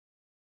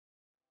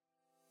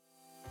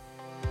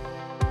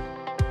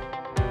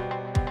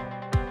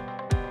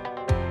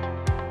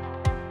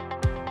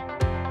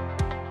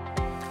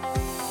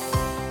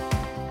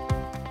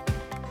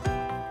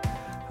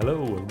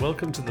Hello and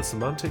welcome to the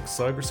Semantic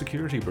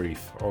Cybersecurity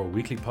Brief, our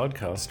weekly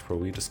podcast where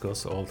we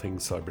discuss all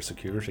things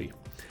cybersecurity.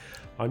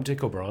 I'm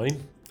Dick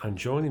O'Brien, and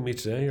joining me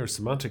today are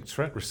semantic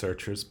threat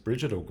researchers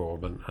Bridget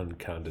O'Gorman and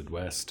Candid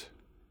West.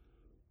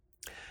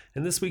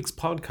 In this week's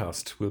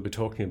podcast, we'll be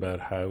talking about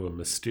how a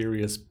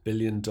mysterious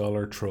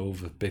billion-dollar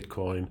trove of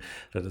Bitcoin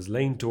that has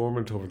lain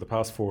dormant over the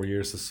past 4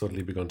 years has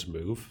suddenly begun to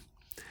move,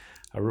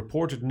 a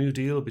reported new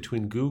deal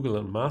between Google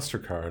and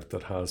Mastercard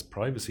that has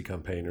privacy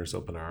campaigners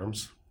up in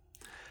arms,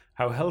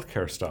 how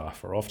healthcare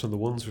staff are often the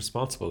ones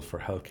responsible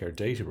for healthcare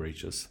data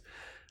breaches,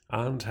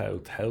 and how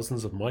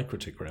thousands of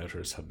MikroTik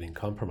routers have been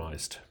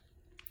compromised.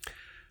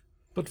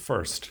 But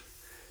first,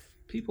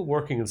 people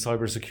working in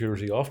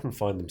cybersecurity often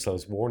find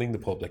themselves warning the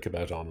public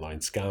about online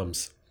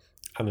scams.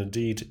 And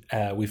indeed,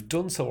 we've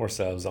done so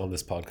ourselves on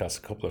this podcast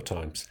a couple of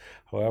times.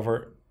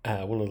 However,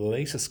 one of the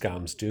latest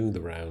scams doing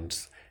the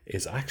rounds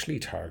is actually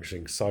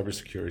targeting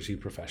cybersecurity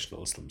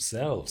professionals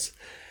themselves.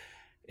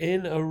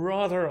 In a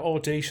rather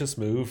audacious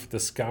move, the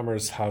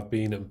scammers have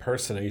been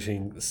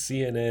impersonating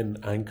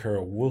CNN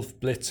anchor Wolf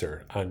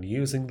Blitzer and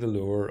using the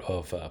lure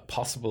of a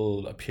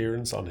possible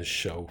appearance on his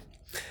show.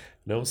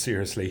 No,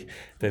 seriously,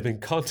 they've been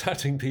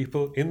contacting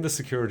people in the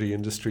security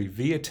industry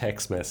via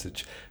text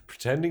message,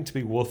 pretending to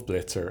be Wolf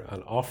Blitzer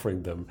and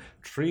offering them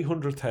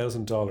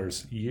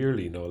 $300,000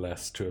 yearly, no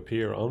less, to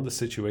appear on the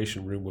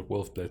Situation Room with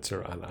Wolf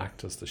Blitzer and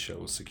act as the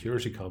show's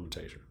security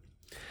commentator.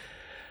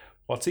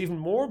 What's even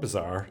more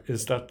bizarre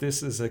is that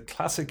this is a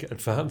classic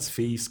advance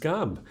fee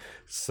scam.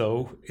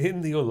 So,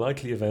 in the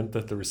unlikely event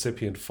that the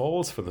recipient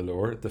falls for the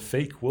lure, the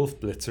fake Wolf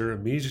Blitzer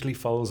immediately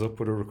follows up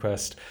with a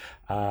request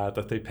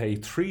that they pay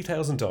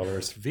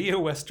 $3,000 via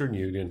Western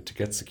Union to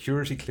get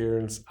security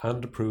clearance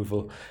and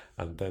approval,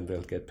 and then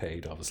they'll get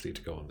paid, obviously,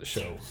 to go on the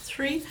show.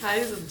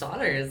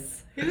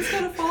 $3,000? Who's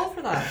going to fall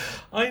for that?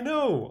 I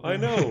know.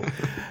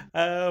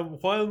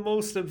 While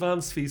most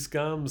advance fee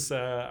scams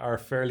are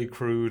fairly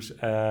crude,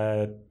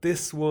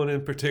 this one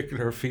in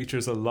particular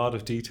features a lot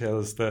of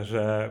details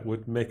that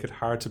would make it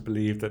hard to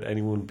believe that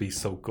anyone would be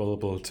so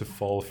gullible to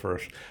fall for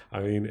it.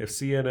 I mean, if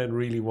CNN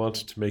really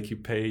wanted to make you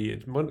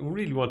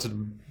really wanted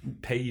to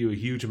pay you a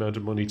huge amount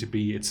of money to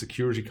be its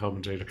security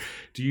commentator,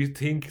 do you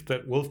think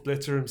that Wolf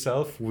Blitzer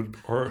himself would,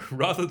 or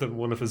rather than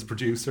one of his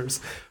producers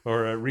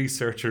or a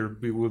researcher,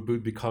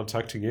 would be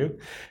contacting you?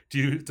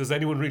 Does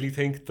anyone really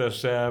think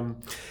that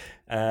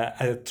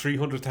a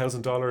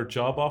 $300,000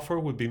 job offer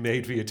would be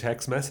made via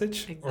text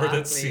message? Exactly. Or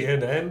that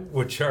CNN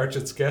would charge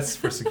its guests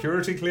for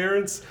security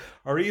clearance?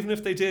 Or even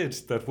if they did,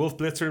 that Wolf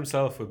Blitzer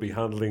himself would be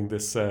handling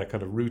this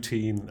kind of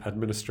routine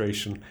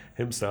administration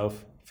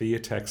himself via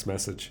text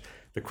message?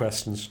 The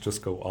questions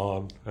just go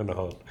on and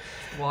on.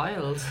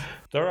 Wild.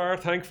 There are,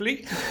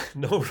 thankfully,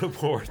 no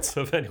reports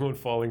of anyone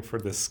falling for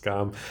this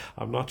scam.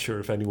 I'm not sure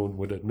if anyone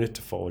would admit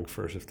to falling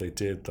for it if they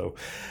did, though.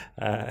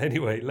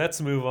 Anyway,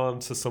 let's move on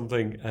to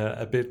something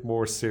a bit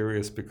more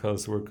serious,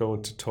 because we're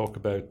going to talk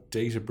about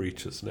data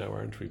breaches now,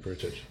 aren't we,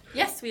 Bridget?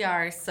 Yes, we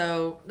are.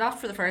 So,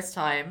 not for the first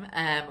time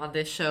on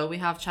this show, we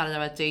have chatted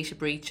about data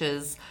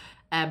breaches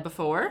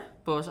before,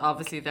 but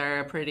obviously they're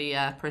a pretty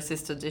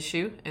persistent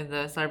issue in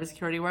the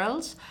cybersecurity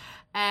world.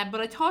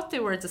 But I thought they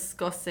were worth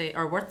discussing,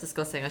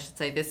 I should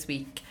say, this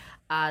week,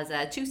 as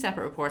two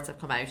separate reports have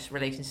come out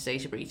relating to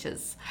data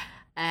breaches.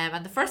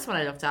 And the first one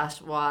I looked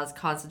at was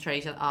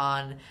concentrated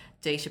on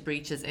data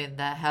breaches in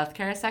the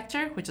healthcare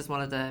sector, which is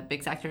one of the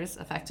big sectors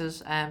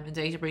affected in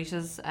data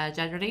breaches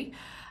generally.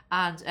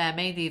 And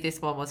mainly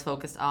this one was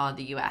focused on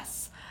the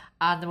US.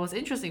 And the most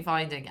interesting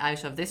finding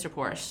out of this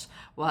report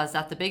was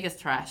that the biggest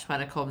threat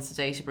when it comes to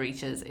data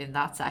breaches in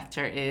that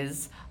sector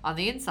is on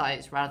the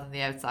inside rather than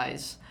the outside.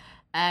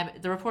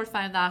 The report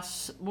found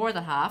that more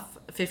than half,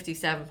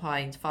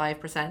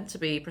 57.5% to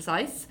be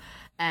precise,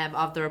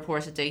 of the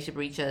reported data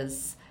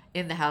breaches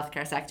in the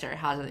healthcare sector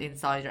had an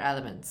insider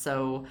element.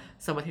 So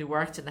someone who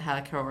worked in the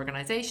healthcare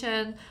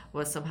organisation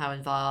was somehow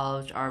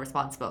involved or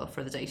responsible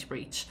for the data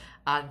breach.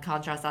 And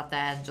contrast that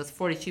then, just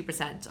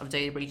 42% of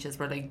data breaches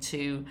were linked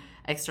to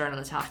external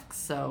attacks.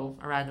 So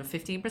around a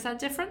 15%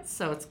 difference.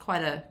 So it's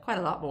quite a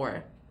lot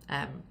more.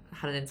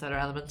 Had an insider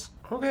element.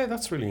 Okay,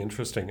 that's really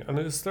interesting. And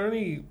is there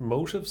any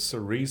motives or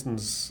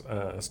reasons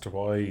as to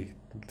why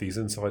these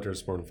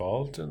insiders were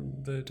involved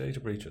in the data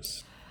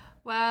breaches?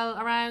 Well,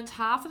 around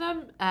half of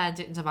them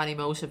didn't have any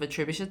motive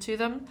attributed to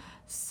them.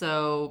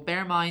 So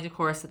bear in mind, of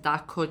course,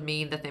 that could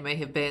mean that they may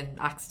have been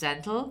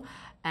accidental,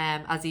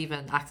 as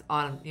even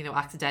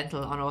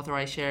accidental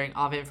unauthorized sharing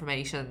of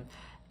information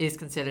is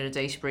considered a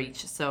data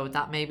breach. So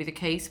that may be the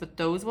case with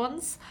those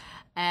ones.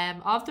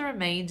 Of the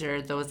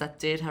remainder, those that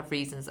did have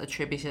reasons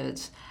attributed,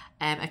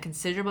 a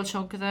considerable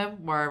chunk of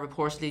them were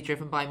reportedly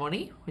driven by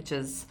money, which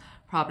is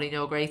probably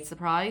no great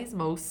surprise.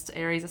 Most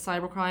areas of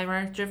cybercrime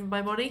are driven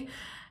by money.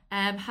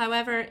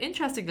 However,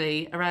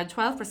 interestingly, around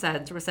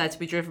 12% were said to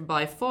be driven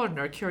by fun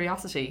or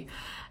curiosity.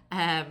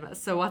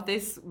 So what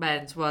this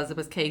meant was it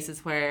was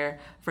cases where,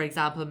 for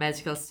example,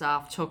 medical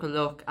staff took a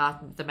look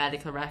at the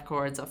medical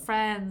records of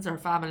friends or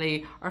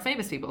family or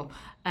famous people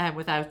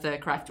without the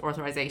correct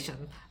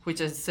authorization,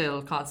 which is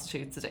still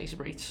constitutes a data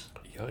breach.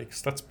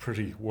 Yikes, that's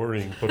pretty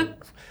worrying, but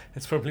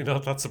it's probably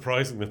not that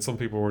surprising that some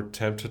people were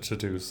tempted to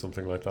do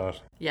something like that.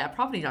 Yeah,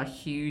 probably not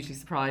hugely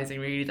surprising,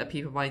 really, that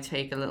people might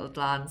take a little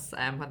glance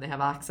when they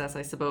have access,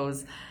 I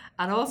suppose.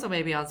 And also,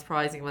 maybe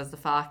unsurprising was the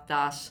fact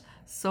that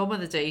some of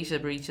the data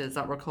breaches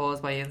that were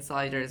caused by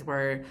insiders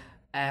were,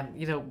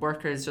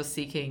 workers just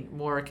seeking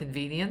more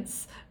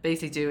convenience,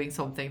 basically doing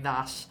something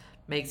that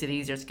makes it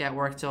easier to get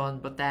work done,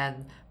 but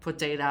then put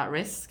data at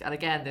risk. And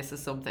again, this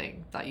is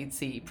something that you'd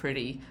see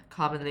pretty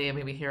commonly. I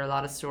mean, we hear a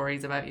lot of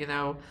stories about,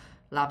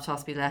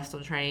 laptops be left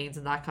on trains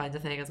and that kind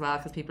of thing as well,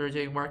 because people are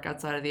doing work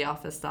outside of the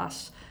office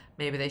that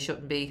maybe they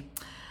shouldn't be.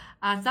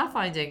 And that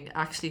finding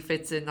actually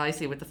fits in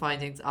nicely with the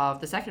findings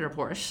of the second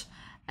report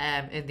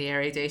in the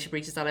area of data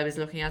breaches that I was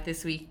looking at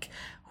this week,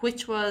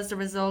 which was the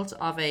result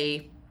of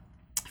a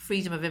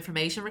Freedom of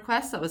Information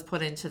request that was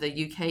put into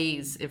the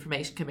UK's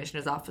Information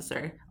Commissioner's office.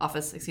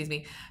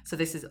 So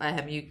this is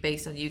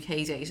based on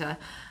UK data.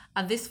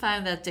 And this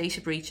found that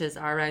data breaches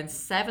are around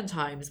 7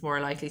 times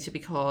more likely to be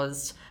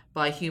caused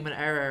by human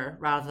error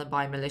rather than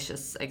by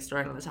malicious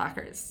external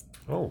attackers.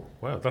 Oh,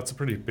 wow, that's a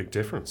pretty big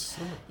difference.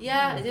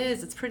 Yeah, it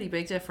is. It's a pretty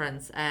big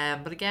difference.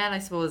 But again, I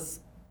suppose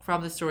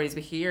from the stories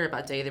we hear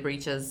about data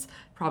breaches,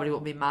 probably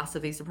won't be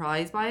massively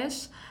surprised by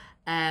it.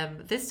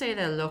 This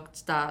data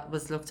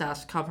was looked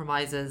at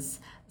compromises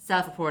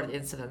self-reported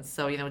incidents.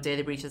 So,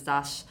 data breaches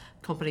that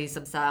companies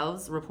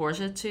themselves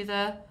reported to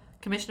the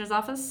Commissioner's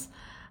office.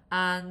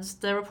 And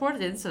the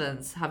reported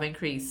incidents have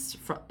increased.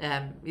 So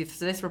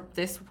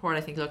this report,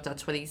 I think, looked at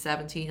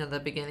 2017 and the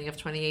beginning of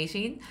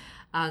 2018.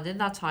 And in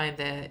that time,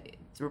 the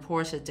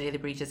reported data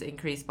breaches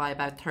increased by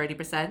about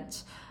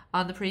 30%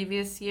 on the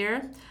previous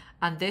year.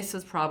 And this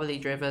was probably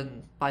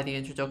driven by the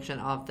introduction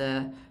of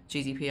the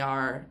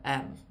GDPR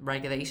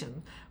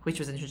regulation, which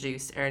was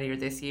introduced earlier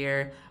this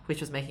year, which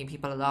was making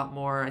people a lot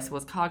more, I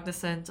suppose,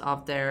 cognizant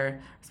of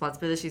their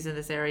responsibilities in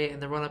this area in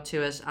the run-up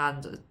to it.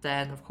 And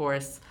then, of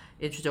course,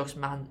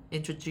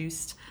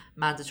 introduced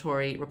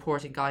mandatory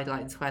reporting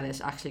guidelines when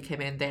it actually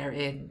came in there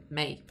in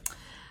May.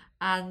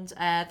 And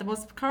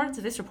according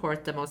to this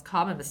report, the most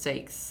common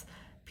mistakes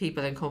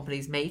people and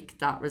companies make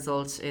that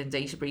result in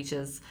data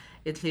breaches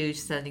include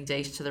sending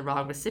data to the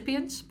wrong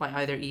recipient by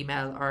either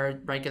email or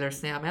regular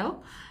snail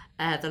mail,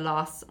 the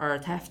loss or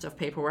theft of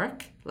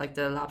paperwork, like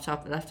the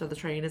laptop left on the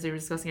train as we were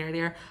discussing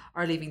earlier,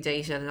 or leaving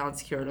data in an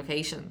unsecure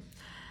location.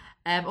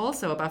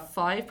 Also, about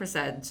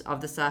 5% of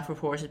the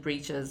self-reported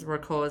breaches were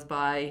caused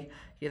by,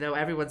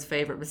 everyone's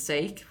favourite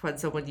mistake, when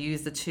someone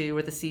used the to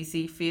or the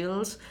CC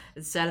field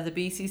instead of the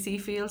BCC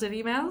field in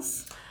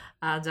emails.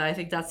 And I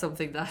think that's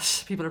something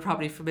that people are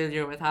probably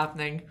familiar with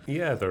happening.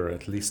 Yeah, there are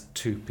at least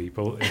 2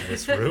 people in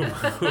this room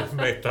who have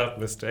made that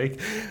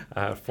mistake.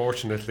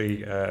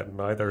 Fortunately,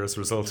 neither has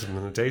resulted in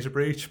a data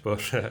breach,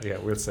 but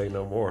we'll say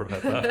no more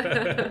about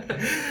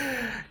that.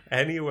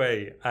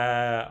 Anyway,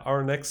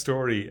 our next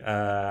story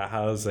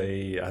has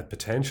a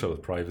potential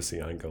privacy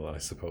angle, I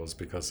suppose,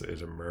 because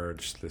it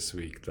emerged this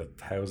week that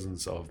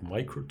thousands of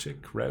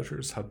MikroTik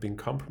routers have been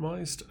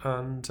compromised,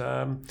 and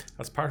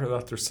as part of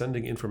that, they're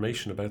sending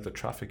information about the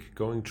traffic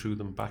going through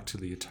them back to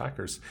the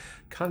attackers.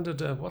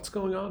 Candid, what's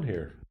going on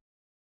here?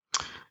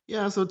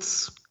 Yeah, so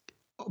it's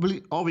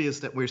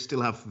obvious that we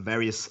still have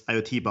various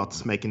IoT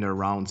bots making their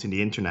rounds in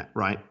the internet,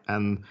 right?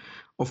 And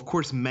of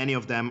course, many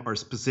of them are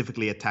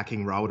specifically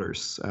attacking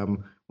routers.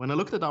 When I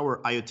looked at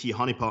our IoT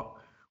honeypot,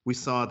 we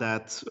saw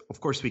that, of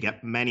course, we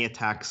get many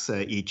attacks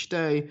each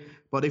day.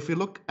 But if we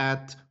look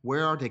at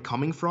where are they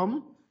coming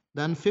from,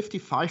 then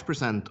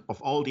 55%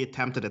 of all the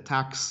attempted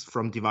attacks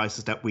from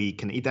devices that we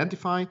can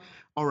identify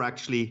are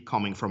actually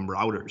coming from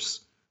routers,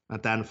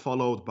 and then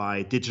followed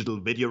by digital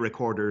video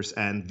recorders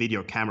and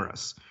video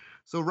cameras.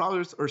 So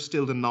routers are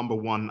still the number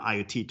 1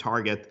 IoT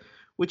target,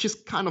 which is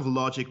kind of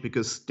logic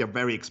because they're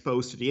very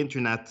exposed to the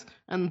internet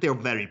and they're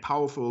very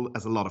powerful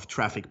as a lot of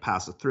traffic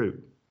passes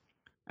through.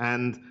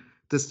 And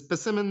the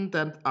specimen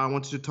that I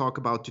wanted to talk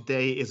about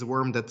today is a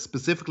worm that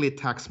specifically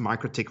attacks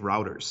MikroTik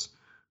routers.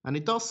 And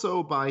it does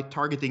so by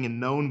targeting a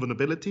known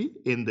vulnerability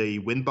in the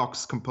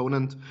Winbox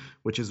component,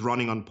 which is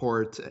running on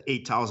port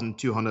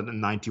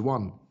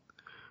 8291.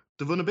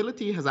 The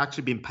vulnerability has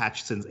actually been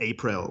patched since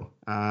April,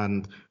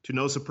 and to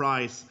no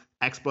surprise,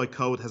 exploit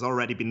code has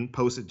already been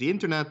posted to the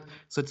internet,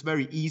 so it's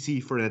very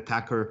easy for an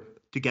attacker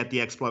to get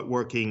the exploit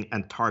working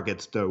and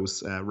target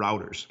those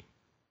routers.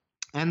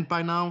 And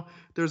by now,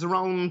 there's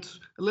around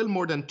a little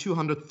more than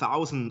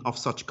 200,000 of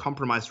such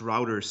compromised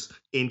routers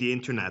in the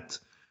internet,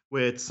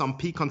 with some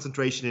peak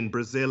concentration in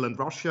Brazil and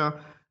Russia,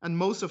 and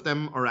most of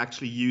them are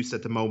actually used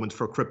at the moment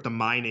for crypto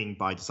mining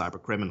by the cyber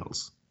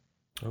criminals.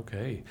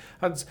 Okay.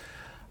 And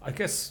I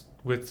guess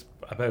with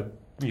about,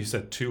 you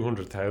said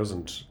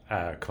 200,000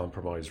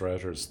 compromised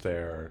routers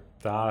there,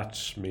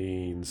 that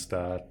means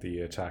that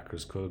the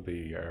attackers could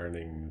be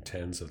earning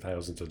tens of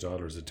thousands of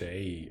dollars a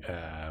day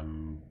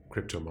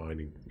crypto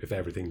mining if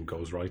everything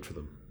goes right for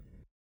them.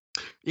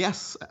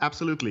 Yes,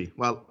 absolutely.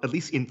 Well, at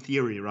least in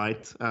theory,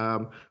 right?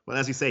 Well,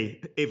 as you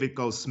say, if it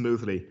goes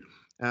smoothly.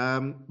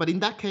 But in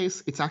that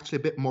case, it's actually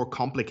a bit more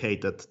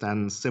complicated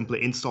than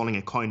simply installing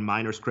a coin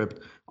miner script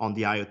on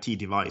the IoT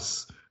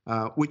device,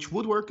 which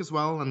would work as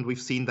well, and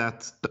we've seen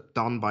that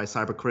done by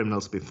cyber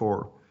criminals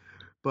before.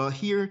 But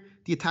here,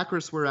 the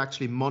attackers were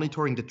actually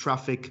monitoring the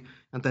traffic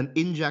and then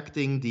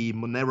injecting the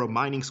Monero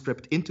mining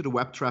script into the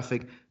web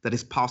traffic that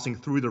is passing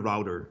through the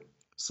router.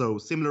 So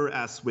similar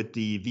as with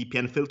the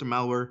VPN filter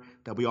malware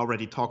that we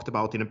already talked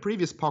about in a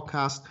previous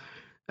podcast,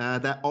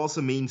 that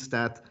also means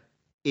that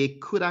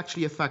it could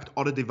actually affect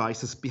other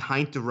devices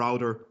behind the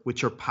router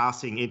which are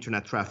passing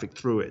internet traffic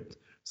through it.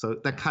 So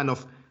that kind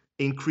of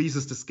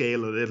increases the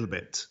scale a little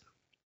bit.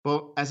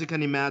 But as you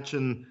can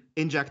imagine,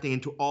 injecting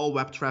into all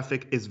web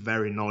traffic is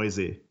very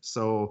noisy.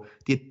 So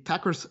the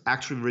attackers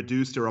actually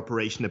reduced their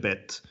operation a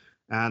bit.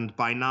 And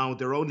by now,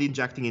 they're only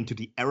injecting into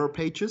the error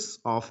pages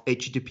of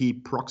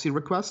HTTP proxy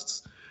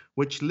requests,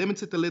 which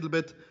limits it a little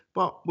bit,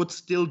 but would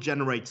still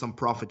generate some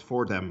profit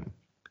for them,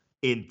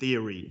 in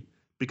theory.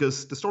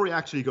 Because the story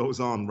actually goes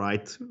on,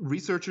 right?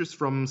 Researchers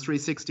from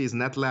 360's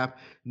NetLab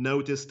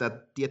noticed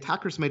that the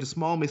attackers made a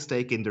small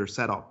mistake in their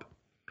setup.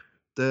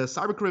 The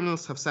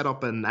cybercriminals have set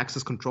up an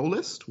access control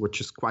list, which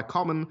is quite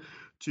common,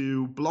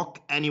 to block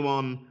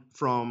anyone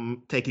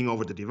from taking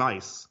over the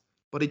device.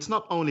 But it's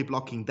not only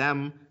blocking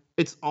them,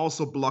 it's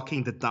also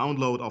blocking the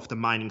download of the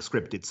mining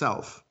script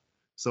itself.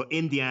 So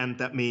in the end,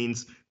 that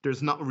means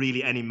there's not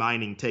really any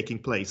mining taking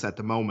place at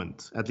the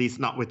moment, at least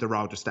not with the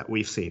routers that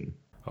we've seen.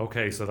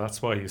 Okay, so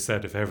that's why you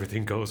said if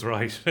everything goes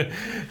right.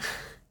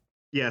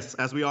 Yes,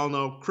 as we all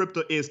know,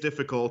 crypto is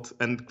difficult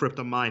and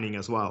crypto mining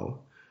as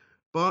well.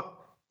 But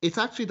it's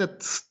actually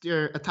that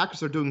the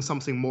attackers are doing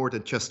something more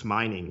than just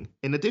mining.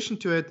 In addition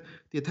to it,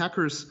 the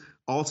attackers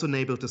also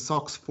enabled the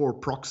SOC 4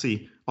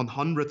 proxy on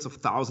hundreds of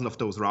thousands of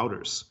those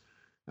routers.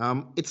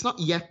 It's not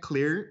yet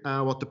clear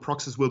what the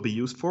proxies will be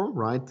used for,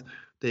 right?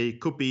 They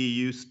could be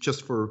used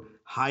just for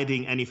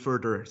hiding any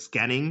further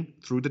scanning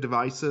through the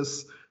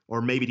devices,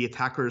 or maybe the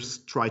attackers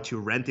try to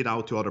rent it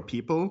out to other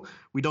people.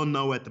 We don't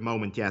know at the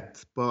moment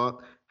yet, but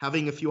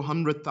having a few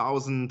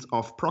 100,000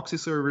 of proxy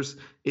servers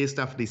is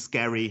definitely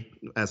scary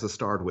as a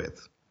start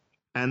with.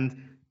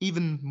 And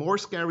even more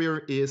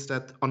scarier is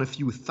that on a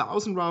few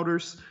thousand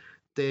routers,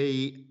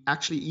 they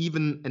actually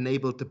even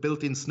enabled the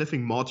built-in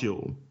sniffing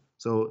module.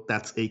 So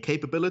that's a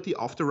capability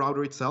of the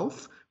router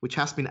itself, which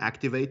has been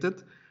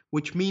activated,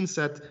 which means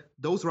that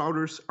those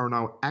routers are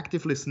now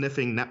actively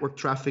sniffing network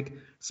traffic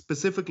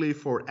specifically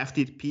for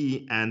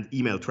FTP and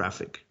email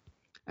traffic.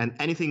 And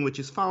anything which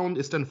is found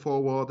is then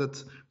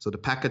forwarded, so the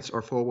packets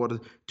are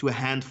forwarded to a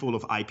handful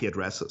of IP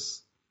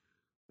addresses.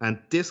 And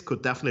this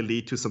could definitely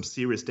lead to some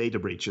serious data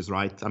breaches,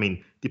 right? I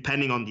mean,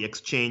 depending on the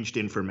exchanged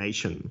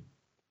information.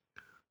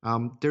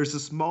 There's a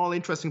small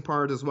interesting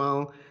part as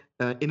well.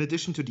 In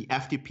addition to the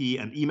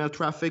FTP and email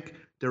traffic,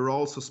 they're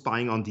also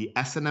spying on the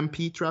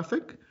SNMP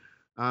traffic.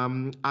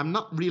 I'm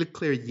not really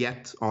clear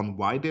yet on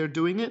why they're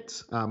doing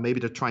it. Maybe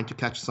they're trying to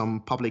catch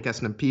some public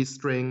SNMP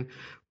string,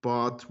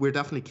 but we're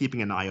definitely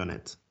keeping an eye on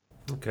it.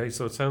 Okay,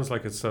 so it sounds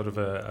like it's sort of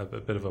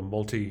a bit of a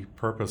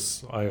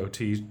multi-purpose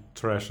IoT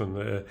threat,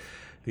 and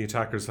the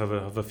attackers have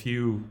a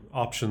few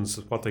options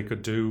of what they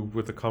could do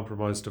with the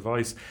compromised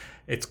device.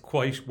 It's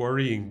quite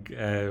worrying,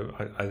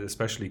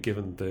 especially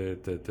given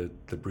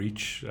the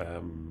breach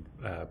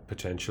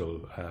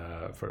potential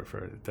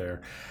for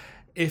there.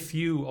 If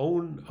you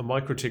own a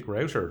MikroTik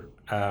router,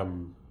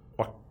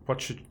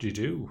 what should you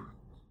do?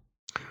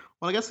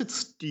 Well, I guess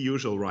it's the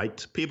usual,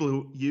 right? People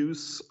who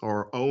use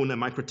or own a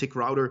MikroTik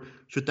router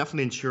should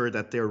definitely ensure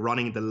that they're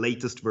running the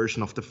latest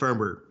version of the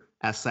firmware.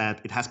 As said,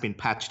 it has been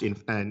patched in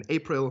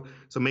April,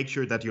 so make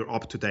sure that you're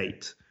up to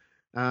date.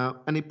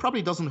 And it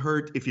probably doesn't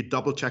hurt if you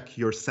double check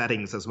your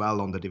settings as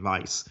well on the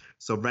device.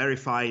 So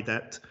verify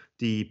that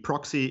the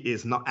proxy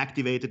is not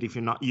activated if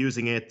you're not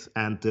using it,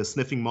 and the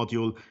sniffing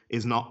module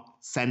is not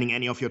sending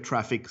any of your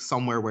traffic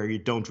somewhere where you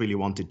don't really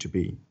want it to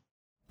be.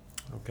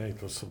 Okay,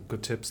 there's some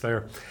good tips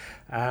there.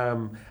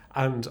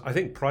 And I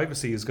think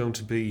privacy is going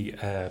to be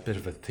a bit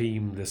of a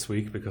theme this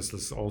week, because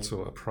there's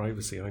also a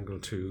privacy angle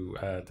to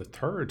the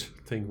third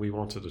thing we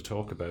wanted to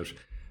talk about,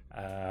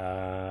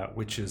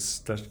 which is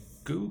that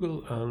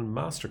Google and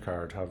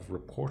Mastercard have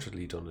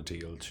reportedly done a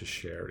deal to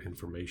share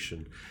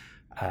information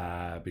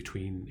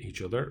between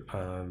each other,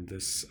 and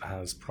this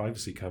has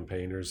privacy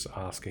campaigners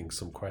asking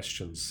some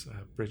questions.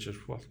 Bridget,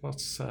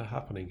 what's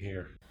happening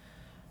here?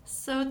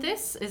 So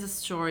this is a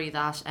story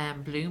that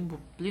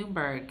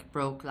Bloomberg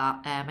broke,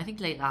 I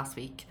think late last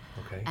week.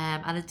 Okay.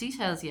 And it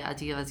details a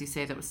deal, as you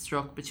say, that was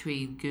struck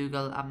between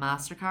Google and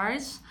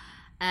Mastercard.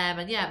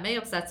 And yeah, it may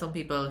upset some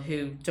people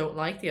who don't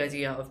like the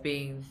idea of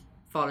being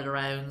followed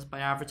around by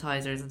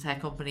advertisers and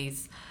tech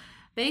companies.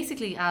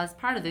 Basically, as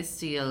part of this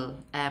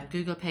deal,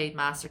 Google paid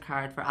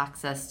Mastercard for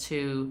access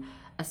to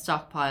a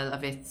stockpile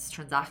of its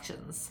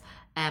transactions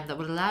that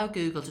would allow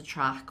Google to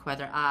track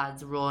whether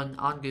ads run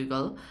on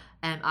Google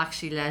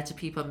actually led to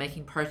people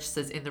making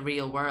purchases in the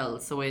real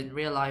world, so in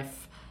real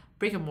life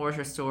brick and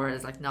mortar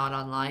stores, like not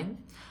online.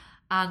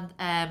 And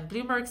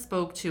Bloomberg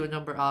spoke to a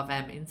number of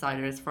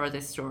insiders for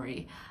this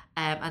story,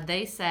 And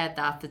they said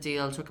that the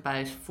deal took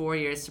about 4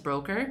 years to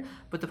broker,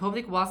 but the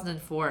public wasn't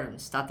informed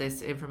that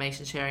this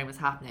information sharing was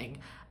happening.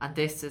 And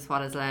this is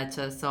what has led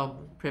to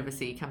some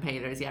privacy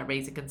campaigners,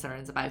 raising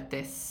concerns about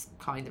this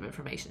kind of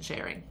information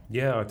sharing.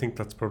 Yeah, I think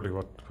that's probably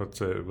what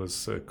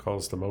was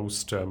caused the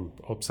most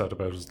upset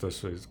about, is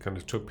that it kind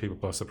of took people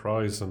by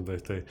surprise, and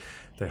they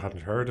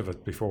hadn't heard of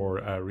it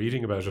before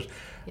reading about it.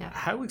 Yeah.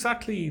 How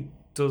exactly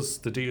does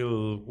the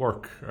deal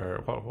work, or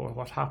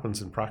what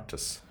happens in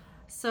practice?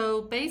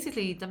 So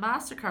basically, the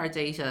Mastercard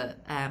data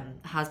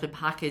has been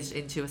packaged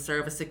into a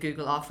service that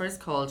Google offers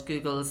called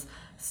Google's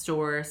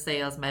Store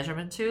Sales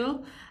Measurement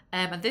Tool.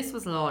 And this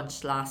was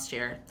launched last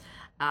year.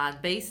 And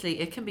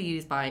basically, it can be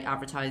used by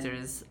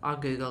advertisers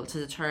on Google to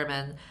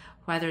determine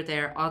whether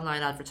their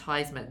online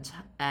advertisement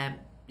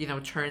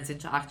turns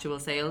into actual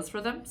sales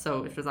for them.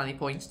 So if there's any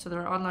point to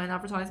their online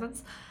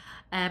advertisements.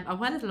 And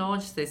when it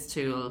launched this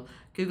tool,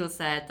 Google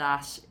said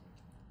that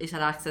it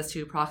had access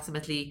to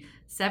approximately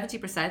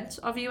 70%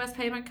 of US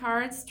payment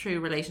cards through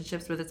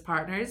relationships with its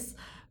partners,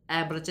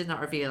 but it did not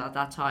reveal at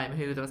that time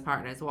who those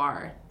partners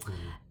were.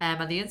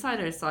 And the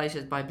insider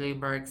cited by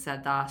Bloomberg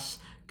said that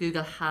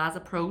Google has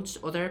approached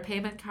other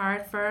payment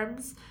card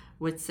firms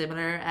with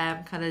similar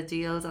kind of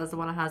deals as the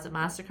one it has at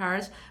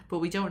Mastercard, but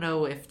we don't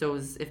know if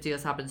deals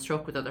have been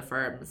struck with other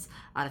firms,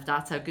 and if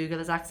that's how Google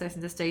is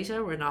accessing this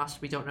data.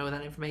 We don't know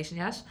that information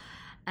yet.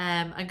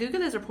 And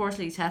Google is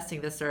reportedly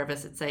testing this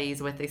service, it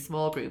says, with a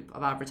small group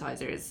of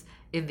advertisers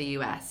in the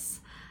US.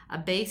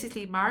 And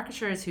basically,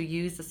 marketers who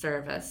use the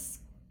service,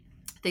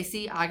 they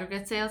see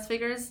aggregate sales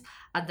figures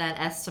and then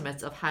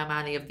estimates of how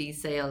many of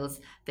these sales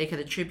they can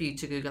attribute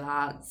to Google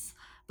Ads.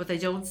 But they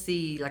don't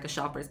see like a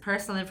shopper's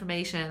personal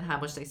information, how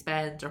much they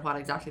spent, or what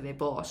exactly they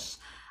bought.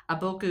 And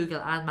both Google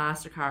and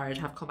Mastercard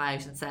have come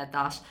out and said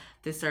that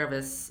this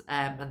service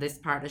and this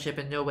partnership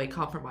in no way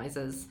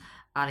compromises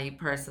any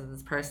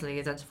person's personally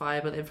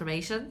identifiable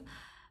information.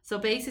 So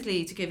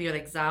basically, to give you an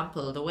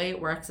example, the way it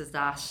works is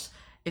that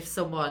if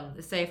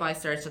I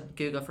search on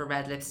Google for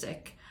red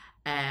lipstick,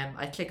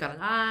 I click on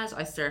an ad,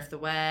 I surf the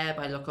web,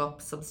 I look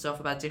up some stuff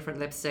about different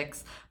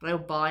lipsticks, but I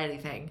don't buy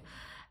anything.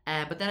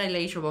 But then I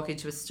later walk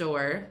into a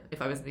store,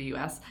 if I was in the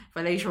US, if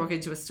I later walk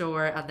into a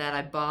store and then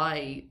I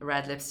buy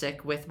red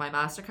lipstick with my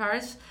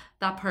MasterCard,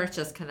 that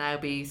purchase can now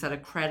be sort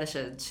of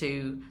credited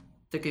to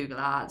the Google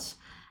ad.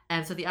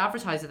 And so the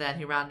advertiser then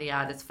who ran the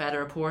ad is fed a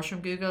report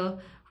from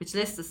Google, which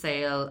lists the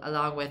sale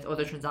along with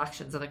other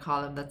transactions in a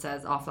column that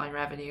says offline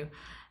revenue.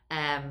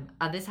 And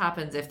this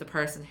happens if the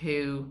person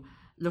who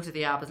looked at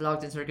the ad was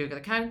logged into their Google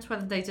account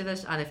when they did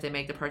it, and if they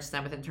make the purchase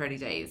then within 30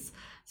 days.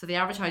 So the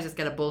advertisers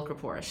get a bulk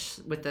report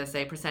with the,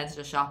 say, percentage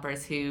of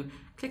shoppers who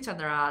clicked on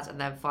their ad and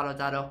then followed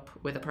that up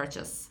with a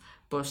purchase.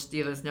 But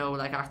there's no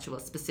like actual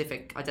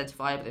specific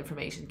identifiable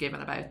information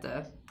given about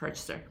the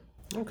purchaser.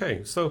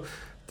 Okay, so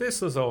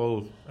this is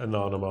all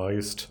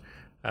anonymized.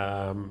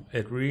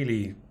 It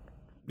really,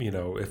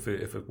 if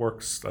it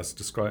works as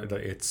described,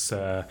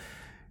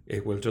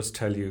 it will just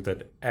tell you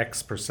that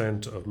X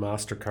percent of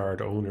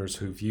MasterCard owners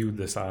who viewed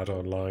this ad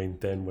online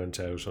then went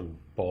out and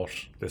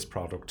bought this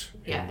product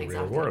in the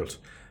real world.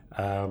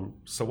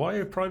 So why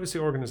have privacy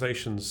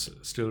organizations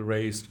still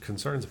raised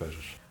concerns about it?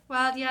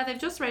 Well, yeah, they've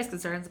just raised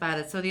concerns about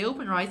it. So the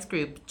Open Rights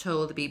Group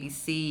told the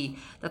BBC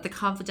that the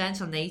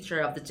confidential nature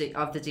of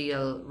the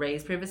deal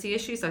raised privacy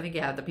issues. So I think,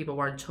 that people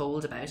weren't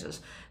told about it.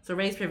 So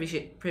raised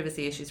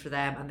privacy issues for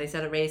them. And they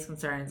said it raised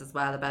concerns as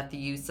well about the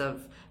use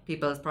of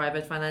people's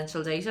private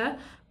financial data.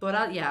 But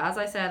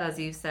as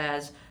you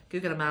said,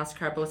 Google and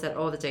Mastercard both said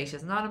all the data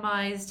is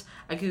anonymized.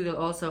 And Google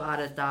also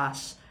added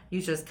that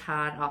users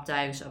can opt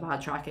out of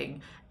ad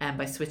tracking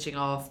by switching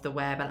off the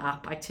web and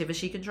app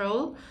activity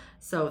control.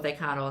 So they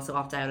can also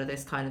opt out of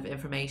this kind of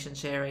information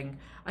sharing.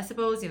 I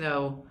suppose, you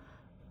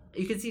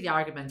can see the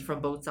argument from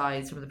both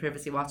sides, from the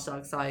privacy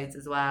watchdog sides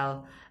as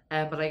well.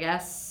 But I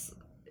guess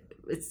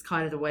it's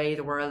kind of the way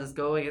the world is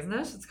going, isn't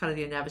it? It's kind of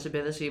the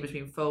inevitability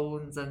between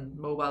phones and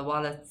mobile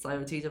wallets,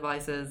 IoT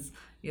devices.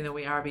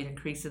 We are being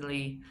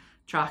increasingly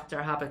tracked.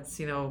 Our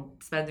habits,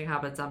 spending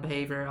habits and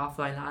behaviour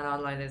offline and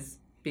online is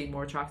being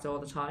more tracked all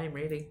the time,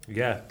 really.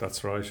 Yeah,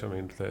 that's right. I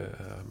mean, the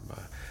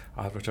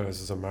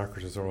advertisers and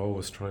marketers are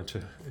always trying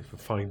to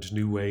find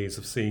new ways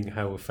of seeing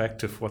how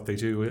effective what they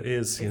do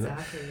is.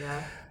 Exactly,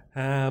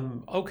 yeah.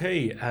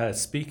 Okay,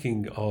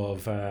 speaking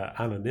of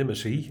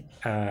anonymity,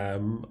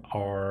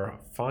 our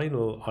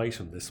final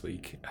item this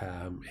week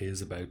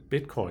is about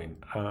Bitcoin,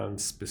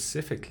 and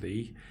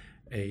specifically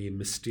a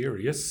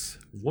mysterious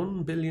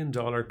 $1 billion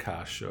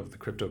cache of the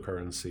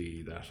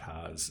cryptocurrency that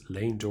has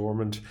lain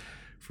dormant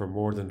for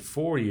more than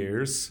 4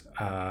 years,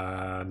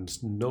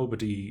 and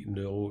nobody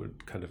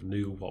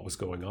knew what was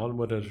going on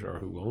with it or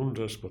who owned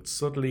it, but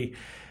suddenly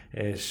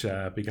it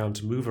began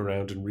to move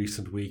around in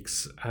recent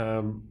weeks.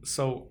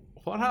 So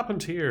what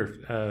happened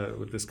here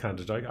with this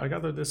candidate? I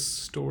gather this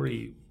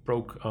story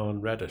broke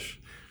on Reddit.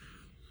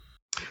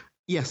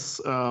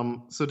 Yes,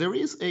 so there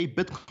is a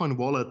Bitcoin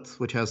wallet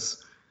which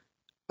has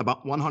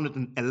about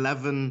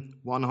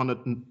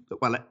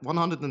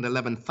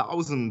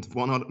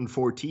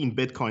 111,114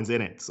 bitcoins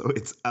in it. So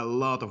it's a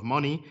lot of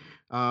money.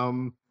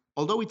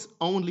 Although it's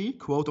only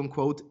quote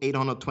unquote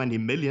 820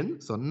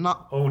 million, so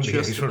not only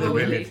just 800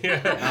 million,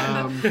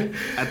 yeah.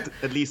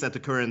 at least at the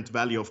current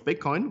value of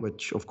Bitcoin,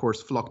 which of course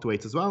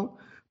fluctuates as well.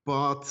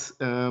 But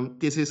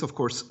this is, of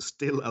course,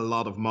 still a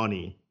lot of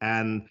money.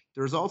 And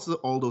there's also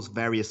all those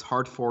various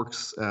hard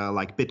forks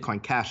like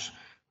Bitcoin Cash,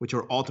 which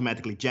are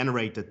automatically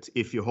generated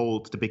if you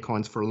hold the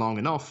Bitcoins for long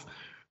enough.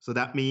 So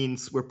that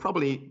means we're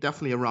probably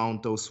definitely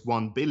around those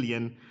 1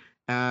 billion,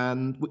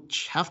 and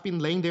which have been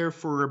laying there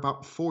for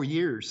about 4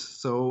 years.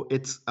 So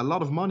it's a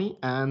lot of money.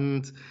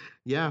 And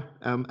yeah,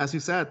 as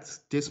you said,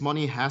 this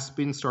money has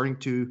been starting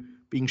to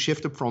being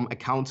shifted from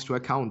accounts to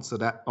accounts. So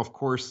that, of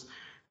course,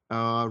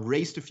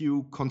 raised a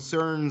few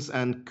concerns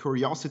and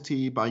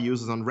curiosity by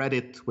users on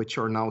Reddit, which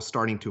are now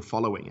starting to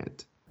following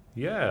it.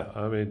 Yeah,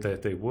 I mean,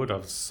 they would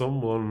have.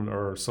 Someone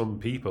or some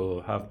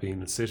people have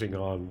been sitting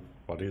on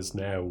what is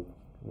now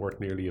worth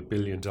nearly $1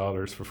 billion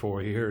for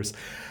 4 years.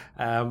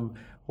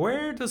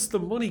 Where does the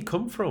money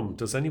come from?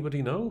 Does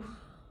anybody know?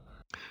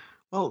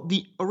 Well,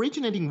 the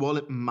originating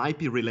wallet might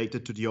be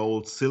related to the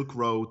old Silk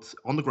Road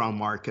underground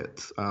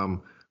market,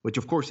 which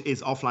of course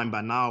is offline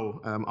by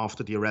now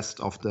after the arrest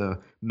of the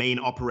main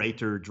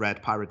operator,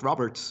 Dread Pirate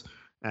Roberts,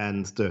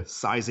 and the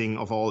seizing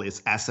of all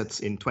its assets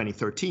in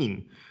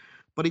 2013.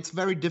 But it's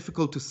very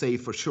difficult to say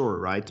for sure,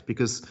 right?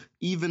 Because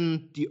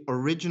even the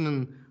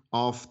origin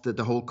of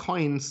the whole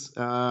coins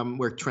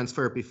were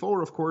transferred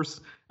before, of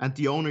course, and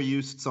the owner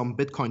used some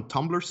Bitcoin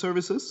tumbler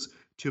services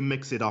to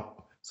mix it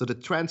up. So the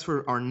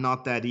transfer are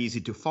not that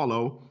easy to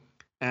follow.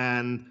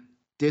 And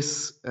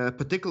this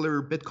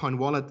particular Bitcoin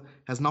wallet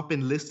has not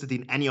been listed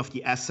in any of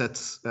the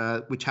assets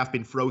which have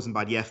been frozen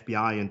by the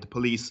FBI and the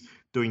police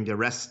during the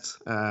arrest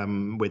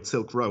with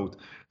Silk Road.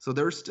 So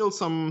there are still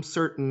some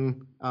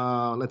certain,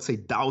 let's say,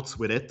 doubts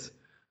with it.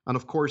 And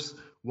of course,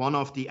 one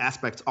of the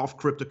aspects of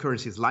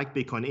cryptocurrencies like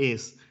Bitcoin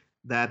is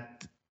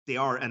that they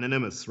are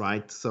anonymous,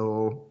 right?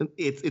 So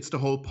it's the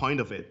whole point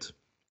of it.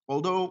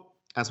 Although,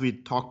 as we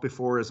talked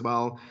before as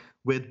well,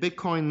 with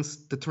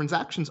Bitcoins, the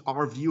transactions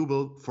are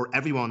viewable for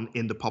everyone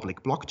in the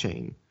public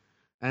blockchain.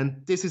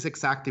 And this is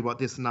exactly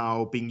what is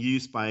now being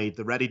used by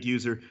the Reddit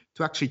user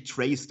to actually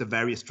trace the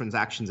various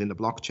transactions in the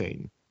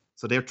blockchain.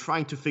 So they're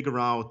trying to figure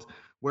out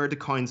where the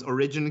coins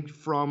originate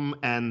from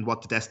and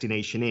what the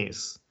destination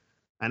is.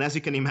 And as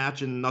you can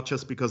imagine, not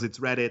just because it's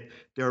Reddit,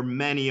 there are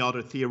many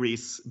other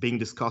theories being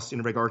discussed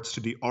in regards to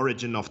the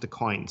origin of the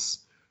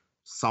coins.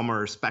 Some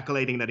are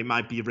speculating that it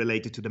might be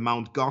related to the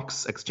Mt.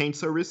 Gox exchange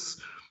service,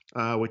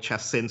 which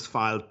has since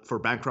filed for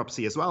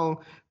bankruptcy as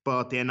well,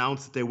 but they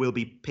announced that they will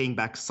be paying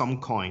back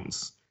some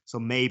coins. So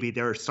maybe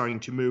they're starting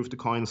to move the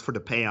coins for the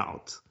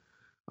payout.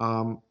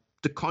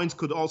 The coins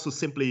could also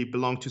simply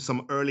belong to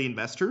some early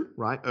investor,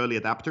 right? Early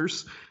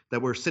adapters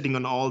that were sitting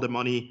on all the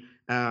money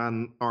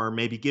and are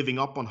maybe giving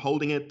up on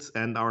holding it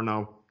and are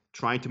now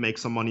trying to make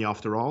some money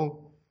after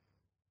all.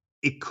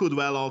 It could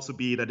well also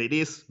be that it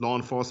is law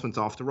enforcement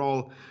after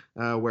all,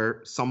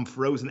 where some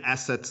frozen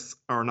assets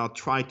are now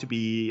tried to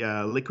be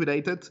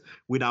liquidated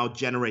without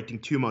generating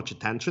too much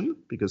attention,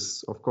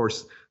 because of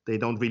course they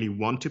don't really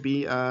want to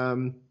be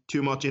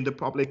too much in the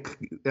public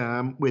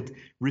with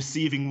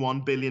receiving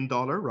 $1 billion,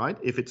 right,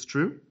 if it's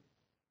true.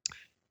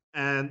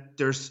 And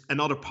there's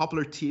another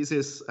popular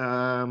thesis,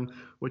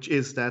 which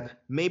is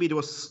that maybe it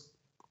was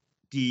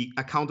the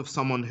account of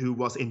someone who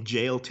was in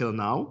jail till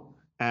now,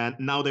 and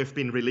now they've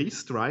been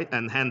released, right?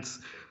 And hence,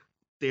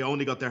 they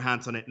only got their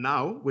hands on it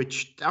now,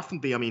 which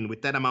definitely, I mean,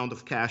 with that amount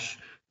of cash,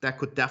 that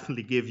could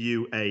definitely give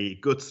you a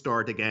good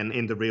start again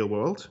in the real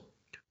world.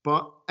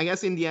 But I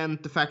guess in the end,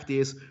 the fact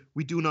is,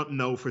 we do not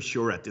know for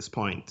sure at this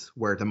point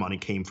where the money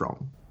came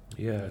from.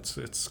 Yeah,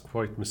 it's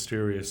quite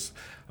mysterious.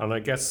 And I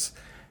guess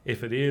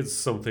if it is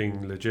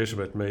something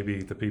legitimate,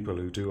 maybe the people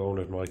who do own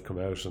it might come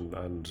out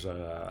and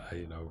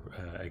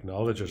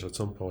acknowledge it at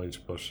some point.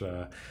 But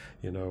I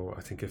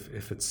think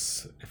if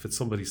it's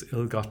somebody's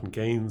ill-gotten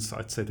gains,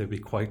 I'd say they'd be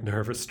quite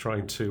nervous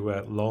trying to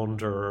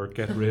launder or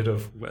get rid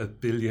of $1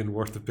 billion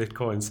worth of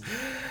bitcoins.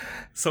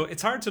 So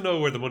it's hard to know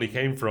where the money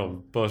came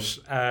from, but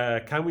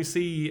can we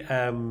see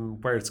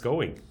where it's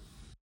going?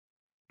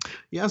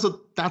 Yeah,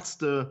 so that's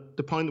the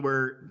point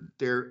where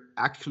they're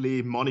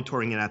actually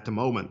monitoring it at the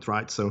moment,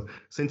 right? So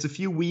since a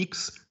few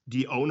weeks,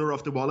 the owner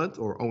of the wallet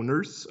or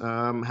owners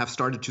have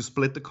started to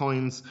split the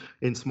coins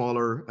in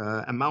smaller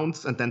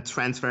amounts and then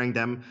transferring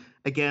them,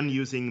 again,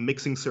 using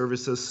mixing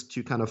services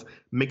to kind of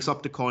mix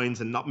up the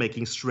coins and not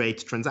making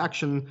straight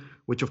transaction,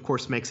 which of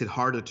course makes it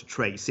harder to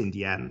trace in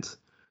the end.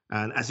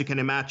 And as you can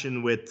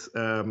imagine, with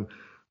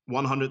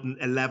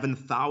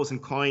 111,000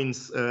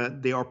 coins,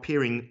 they are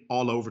appearing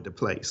all over the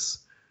place.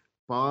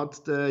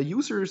 But the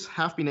users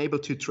have been able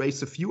to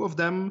trace a few of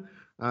them.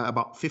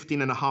 About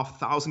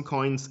 15,500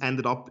 coins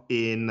ended up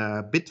in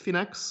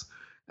Bitfinex,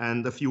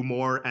 and a few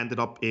more ended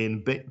up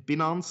in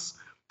Binance.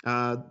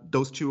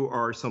 Those two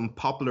are some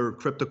popular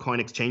crypto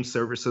coin exchange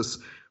services,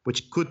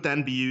 which could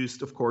then be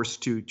used, of course,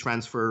 to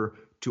transfer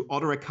to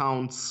other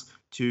accounts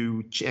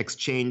to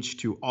exchange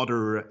to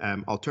other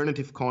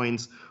alternative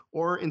coins,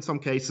 or in some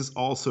cases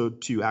also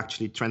to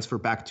actually transfer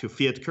back to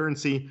fiat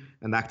currency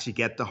and actually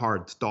get the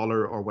hard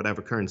dollar or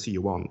whatever currency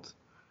you want.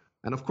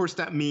 And of course,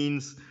 that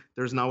means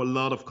there's now a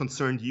lot of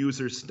concerned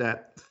users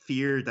that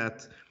fear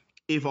that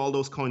if all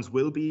those coins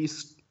will be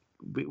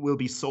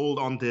sold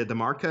on the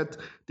market,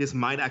 this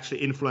might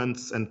actually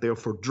influence and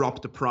therefore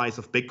drop the price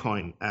of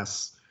Bitcoin,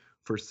 as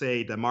for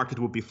say the market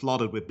would be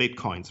flooded with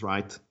Bitcoins,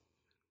 right?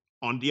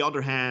 On the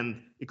other hand,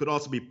 it could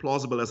also be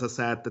plausible, as I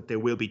said, that they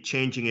will be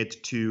changing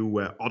it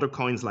to other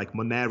coins like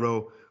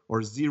Monero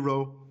or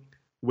Zero,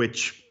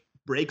 which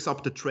breaks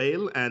up the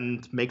trail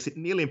and makes it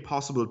nearly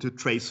impossible to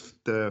trace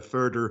the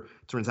further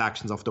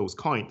transactions of those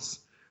coins.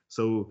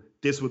 So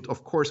this would,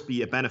 of course,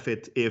 be a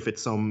benefit if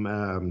it's some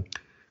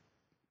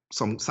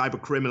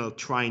cyber criminal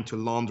trying to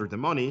launder the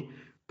money.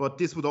 But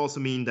this would also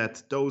mean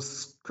that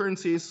those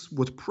currencies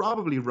would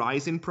probably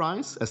rise in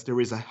price, as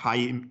there is a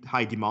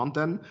high demand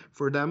then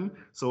for them.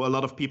 So a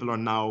lot of people are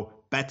now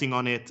betting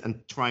on it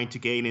and trying to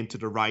gain into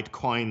the right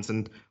coins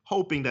and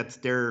hoping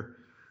that their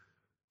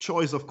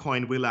choice of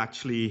coin will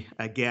actually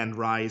again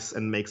rise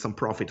and make some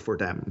profit for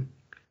them.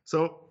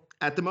 So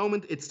at the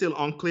moment, it's still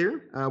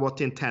unclear what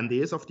the intent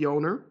is of the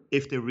owner,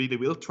 if they really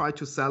will try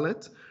to sell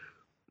it.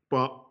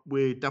 But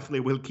we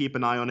definitely will keep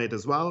an eye on it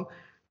as well.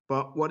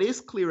 But what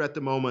is clear at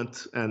the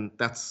moment, and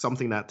that's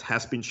something that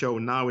has been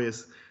shown now,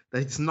 is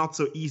that it's not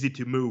so easy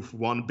to move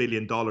 $1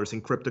 billion in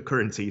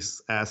cryptocurrencies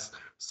as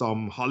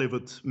some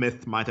Hollywood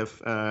myth might have,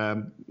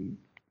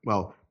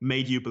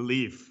 made you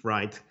believe,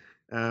 right?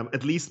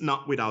 At least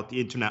not without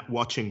the internet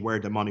watching where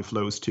the money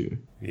flows to.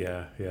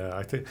 Yeah.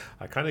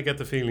 I kind of get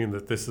the feeling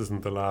that this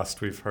isn't the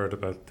last we've heard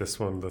about this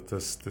one.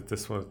 This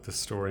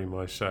story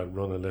might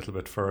run a little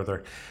bit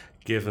further,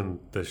 given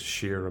the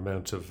sheer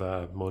amount of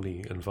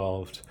money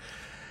involved.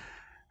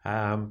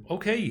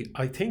 Okay,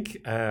 I think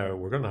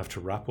we're going to have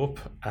to wrap up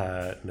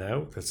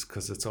now. That's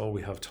because it's all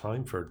we have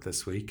time for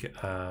this week.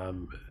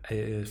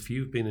 If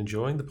you've been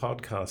enjoying the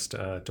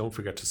podcast, don't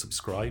forget to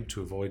subscribe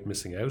to avoid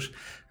missing out.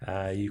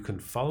 You can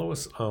follow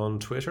us on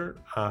Twitter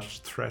at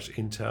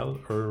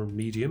ThreatIntel or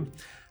Medium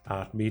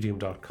at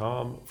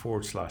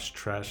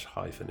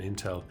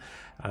medium.com/threat-intel.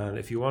 And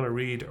if you want to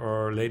read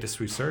our latest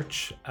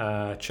research,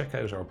 check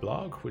out our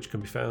blog, which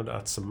can be found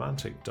at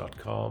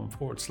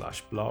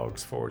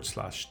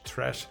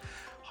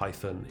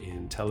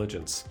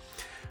semantic.com/blogs/threat-intelligence.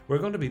 We're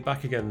going to be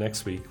back again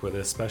next week with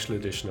a special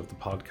edition of the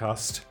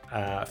podcast.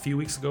 A few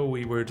weeks ago,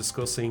 we were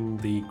discussing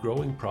the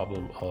growing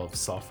problem of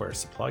software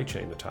supply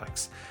chain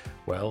attacks.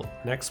 Well,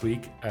 next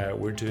week,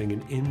 we're doing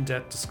an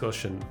in-depth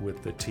discussion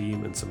with the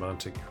team in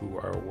Semantic who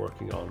are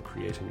working on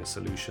creating a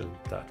solution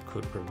that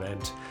could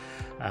prevent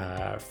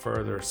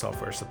further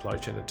software supply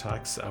chain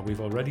attacks.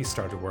 We've already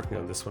started working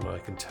on this one. I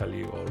can tell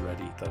you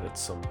already that it's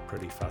some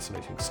pretty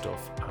fascinating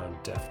stuff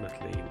and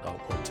definitely not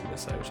one to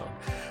miss out on.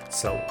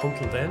 So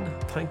until then,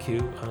 thank you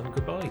and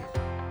goodbye.